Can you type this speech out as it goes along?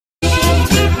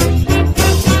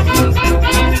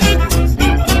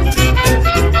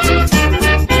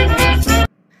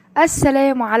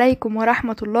السلام عليكم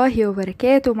ورحمة الله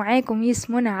وبركاته. معاكم ميس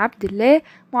منى عبد الله،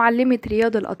 معلمة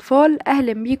رياض الأطفال.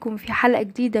 أهلا بيكم في حلقة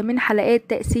جديدة من حلقات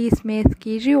تأسيس ماث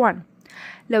كي جي 1.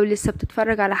 لو لسه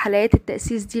بتتفرج على حلقات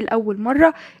التأسيس دي لأول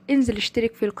مرة، انزل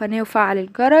اشترك في القناة وفعل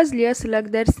الجرس ليصلك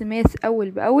درس ماث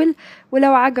أول بأول.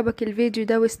 ولو عجبك الفيديو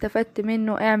ده واستفدت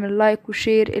منه اعمل لايك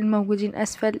وشير الموجودين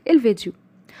أسفل الفيديو.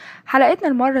 حلقتنا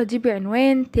المرة دي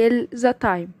بعنوان tell the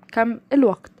time، كم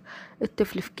الوقت.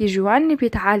 الطفل في كي جي 1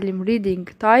 بيتعلم reading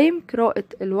time، قراءة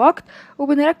الوقت،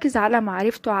 وبنركز على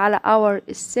معرفته على hour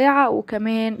الساعة،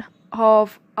 وكمان half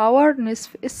hour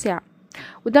نصف الساعة،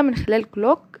 وده من خلال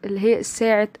clock اللي هي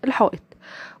ساعة الحائط.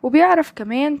 وبيعرف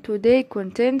كمان today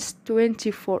contains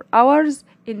 24 hours،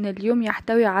 إن اليوم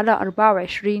يحتوي على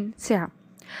 24 ساعة.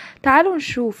 تعالوا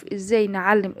نشوف ازاي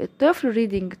نعلم الطفل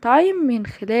reading time من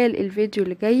خلال الفيديو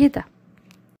اللي جاي ده.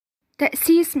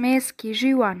 تأسيس ماث كي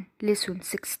جي 1 lesson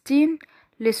 16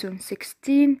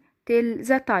 tell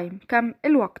the time، كم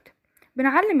الوقت.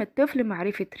 بنعلم الطفل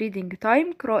معرفة reading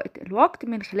time، قراءة الوقت،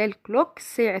 من خلال clock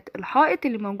ساعة الحائط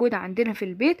اللي موجودة عندنا في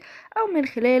البيت، أو من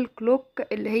خلال clock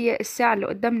اللي هي الساعة اللي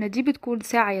قدامنا دي، بتكون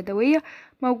ساعة يدوية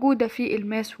موجودة في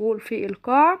الماث وول في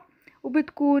القاعة،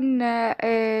 وبتكون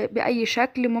بأي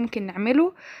شكل ممكن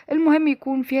نعمله. المهم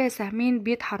يكون فيها سهمين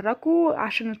بيتحركوا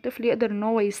عشان الطفل يقدر ان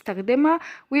هو يستخدمها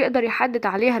ويقدر يحدد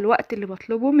عليها الوقت اللي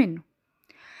بطلبه منه.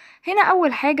 هنا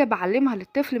اول حاجة بعلمها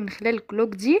للطفل من خلال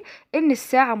الكلوك دي ان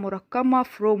الساعة مرقمة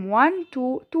from 1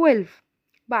 to 12.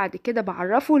 بعد كده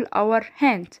بعرفه الأور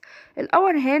هاند.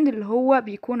 الأور هاند اللي هو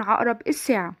بيكون عقرب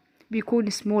الساعة، بيكون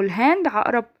سمول هاند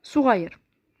عقرب صغير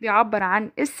بيعبر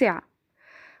عن الساعة.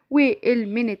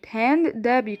 والمينت هاند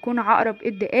ده بيكون عقرب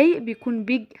الدقايق، بيكون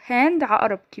بيج هاند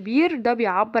عقرب كبير، ده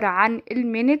بيعبر عن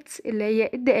المينتس اللي هي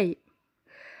الدقايق.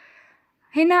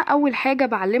 هنا اول حاجة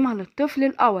بعلمها للطفل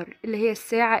الاور اللي هي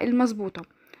الساعة المظبوطة،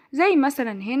 زي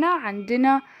مثلا هنا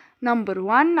عندنا نمبر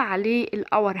 1 عليه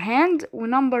الاور هاند،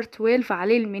 ونمبر 12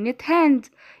 عليه المينت هاند،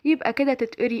 يبقى كده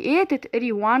تتقري ايه؟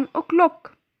 تتقري 1 o'clock.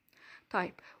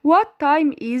 طيب what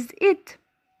time is it؟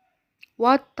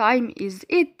 what time is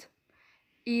it؟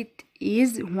 It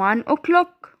is 1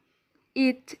 o'clock.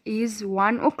 It is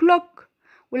 1 o'clock.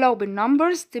 ولو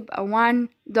بالنمبرز تبقى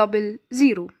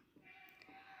 100.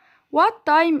 What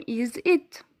time is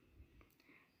it؟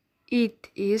 It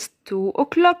is 2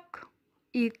 o'clock.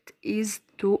 It is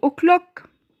 2 o'clock.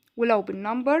 ولو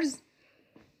بالنمبرز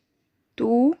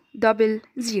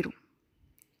 200.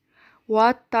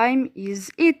 What time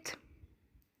is it؟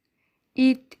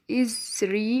 It is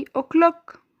 3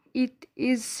 o'clock. It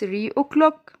is 3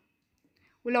 o'clock.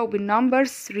 ولو بالنمبر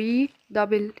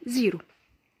 300.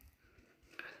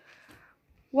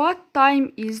 What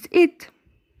time is it؟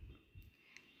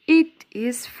 It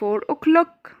is 4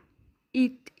 o'clock.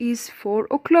 It is 4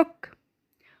 o'clock.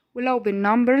 ولو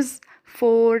بالنمبرز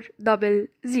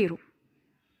 400.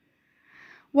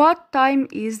 What time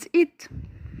is it؟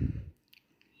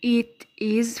 It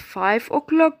is 5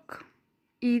 o'clock.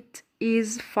 It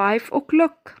is 5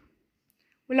 o'clock.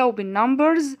 ولو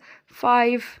بالنمبرز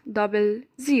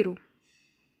 500.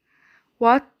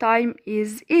 What time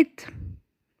is it؟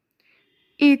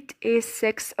 It is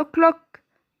 6 o'clock.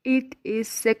 It is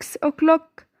 6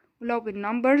 o'clock. ولو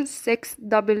بالنمبرز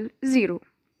 600.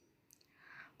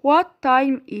 What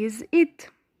time is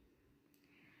it؟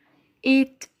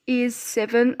 It is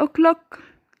 7 o'clock.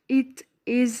 It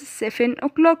is 7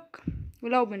 o'clock.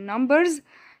 ولو بالنمبرز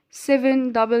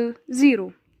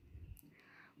 700.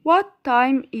 What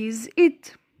time is it؟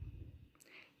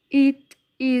 It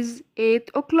is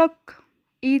 8 o'clock.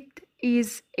 It is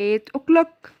 8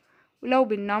 o'clock. ولو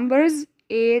بالنمبرز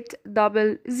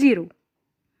 800.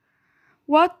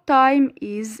 What time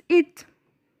is it؟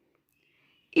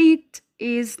 It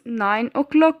is 9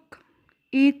 o'clock.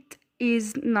 It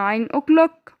is 9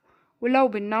 o'clock. ولو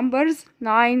بالنمبرز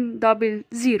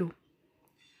 900.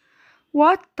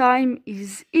 What time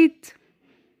is it؟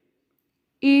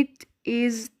 It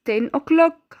is 10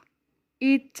 o'clock.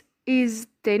 It is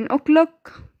 10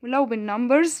 o'clock. ولو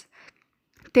بالنمبرز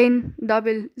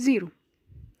 1000.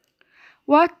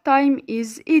 What time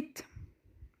is it؟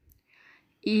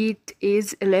 It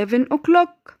is 11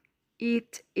 o'clock.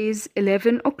 It is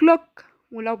 11 o'clock.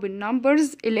 ولو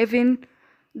بالنمبرز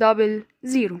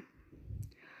 1100.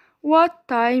 What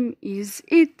time is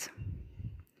it؟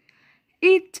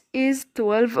 It is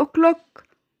 12 o'clock.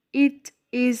 It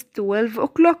is 12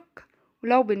 o'clock.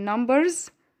 ولو بالنمبرز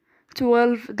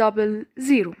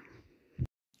 1200.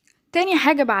 تاني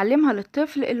حاجة بعلمها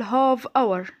للطفل الهاف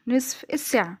اور، نصف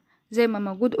الساعة، زي ما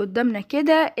موجود قدامنا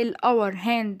كده. الأور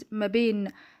هاند ما بين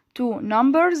 2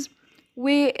 numbers،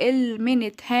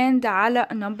 والمينت هاند على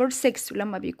نمبر 6،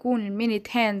 ولما بيكون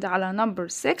المينت هاند على نمبر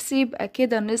 6 يبقى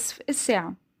كده نصف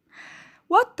الساعة.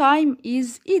 What time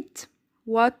is it?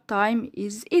 What time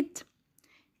is it?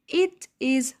 It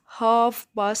is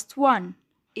 1:30.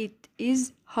 It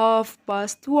is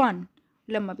 1:30.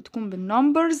 لما بتكون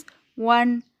بالنمبرز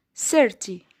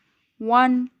 1:30.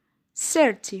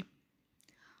 1:30.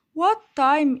 What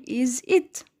time is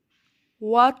it?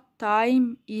 What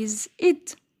time is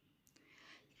it?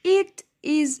 It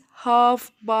is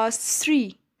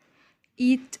 3:30.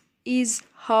 It is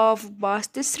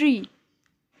 3:30.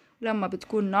 لما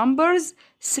بتكون numbers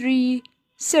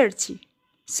 3:30.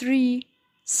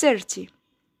 3:30.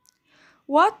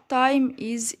 What time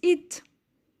is it?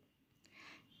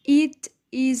 It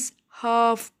is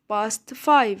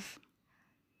 5:30.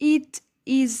 It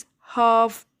is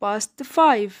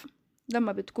 5:30.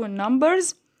 لما بتكون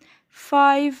numbers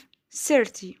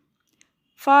 5:30.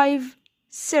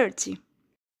 5:30.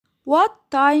 What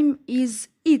time is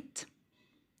it?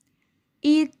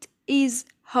 It is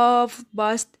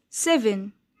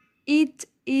 7:30. It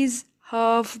is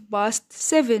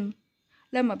 7:30.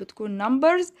 لما بتكون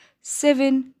numbers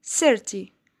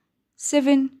 7:30.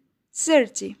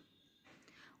 7:30.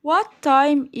 What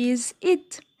time is it?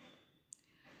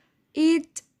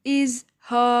 It is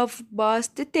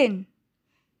 10:30.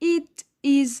 It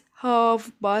is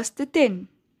 10:30.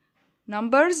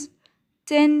 Numbers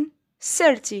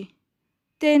 10:30.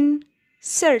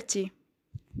 10:30.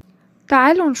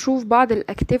 تعالوا نشوف بعض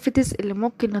الاكتيفيتيز اللي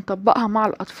ممكن نطبقها مع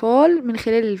الأطفال من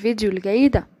خلال الفيديو اللي جاي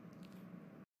ده.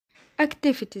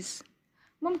 activities.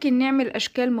 ممكن نعمل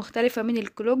أشكال مختلفة من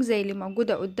الكلوك زي اللي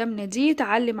موجودة قدامنا دي،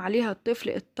 تعلم عليها الطفل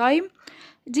التايم.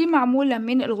 دي معمولة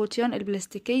من الغطيان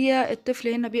البلاستيكية، الطفل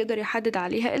هنا بيقدر يحدد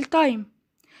عليها التايم.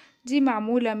 دي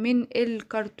معمولة من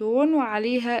الكرتون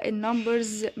وعليها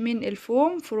النمبرز من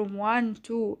الفوم from 1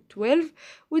 to 12.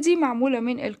 ودي معمولة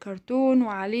من الكرتون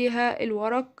وعليها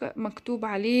الورق مكتوب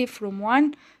عليه from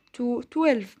 1 to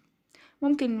 12.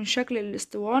 ممكن من شكل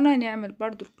الاسطوانة نعمل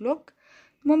برضو الكلوك.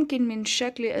 ممكن من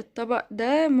شكل الطبق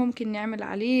ده ممكن نعمل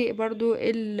عليه برضو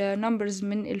النمبرز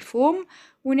من الفوم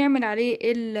ونعمل عليه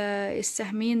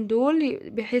السهمين دول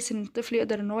بحيث ان الطفل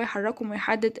يقدر ان هو يحركهم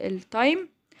ويحدد التايم.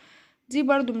 دي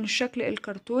برضو من الشكل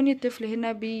الكرتوني، الطفل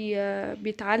هنا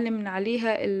بيتعلم من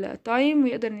عليها التايم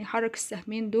ويقدر ان يحرك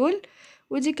السهمين دول.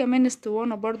 ودي كمان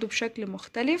اسطوانة برضو بشكل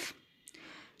مختلف.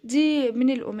 دي من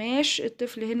القماش،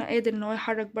 الطفل هنا قادر ان هو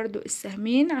يحرك برضو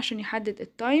السهمين عشان يحدد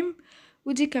التايم.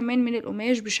 ودي كمان من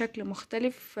القماش بشكل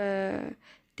مختلف،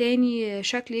 تاني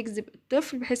شكل يجذب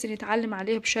الطفل بحيث ان يتعلم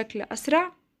عليها بشكل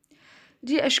اسرع.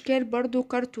 دي اشكال برضو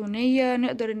كرتونية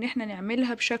نقدر ان احنا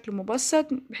نعملها بشكل مبسط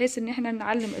بحيث ان احنا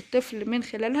نعلم الطفل من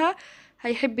خلالها.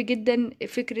 هيحب جدا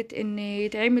فكرة ان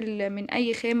يتعمل من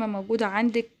اي خامة موجودة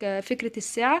عندك فكرة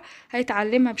الساعة،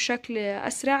 هيتعلمها بشكل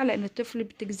اسرع لان الطفل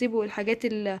بتجذبه الحاجات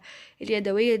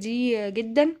اليدوية دي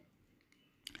جدا.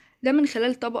 ده من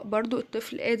خلال طبق برضو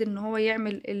الطفل قادر ان هو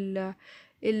يعمل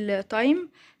التايم.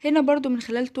 هنا برضو من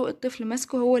خلال طوق الطفل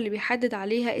ماسكه هو اللي بيحدد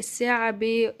عليها الساعة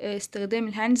باستخدام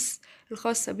الهاندز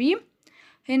الخاصة بيه.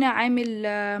 هنا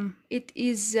عامل it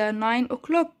is 9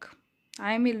 o'clock،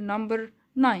 عامل number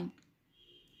 9.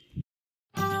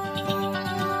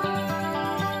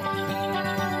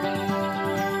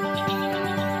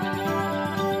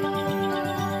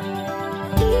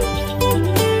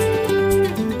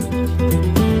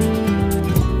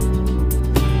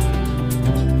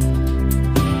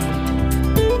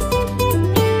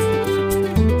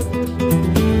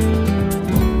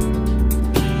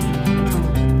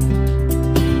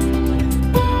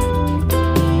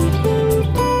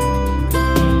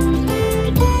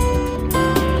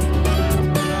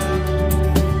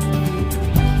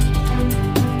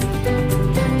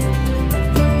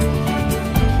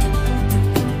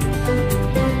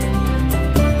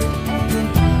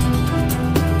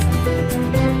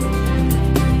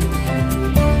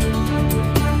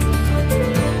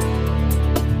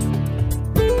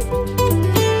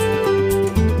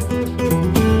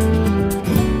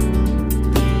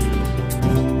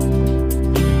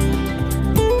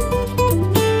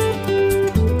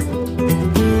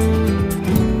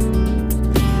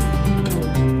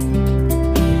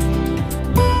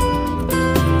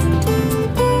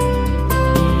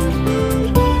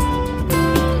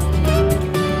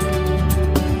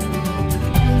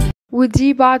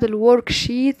 ودي بعض الورك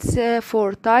شيتس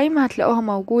فور تايم، هتلاقوها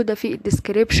موجودة في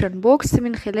الديسكريبشن بوكس.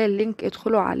 من خلال لينك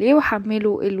ادخلوا عليه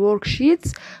وحملوا الورك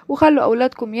شيتس وخلوا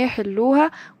اولادكم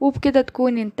يحلوها. وبكده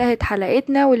تكون انتهت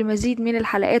حلقتنا، ولمزيد من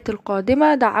الحلقات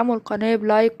القادمة دعموا القناة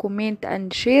بلايك كومنت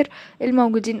اند شير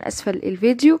الموجودين اسفل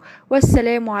الفيديو.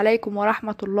 والسلام عليكم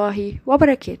ورحمة الله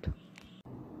وبركاته.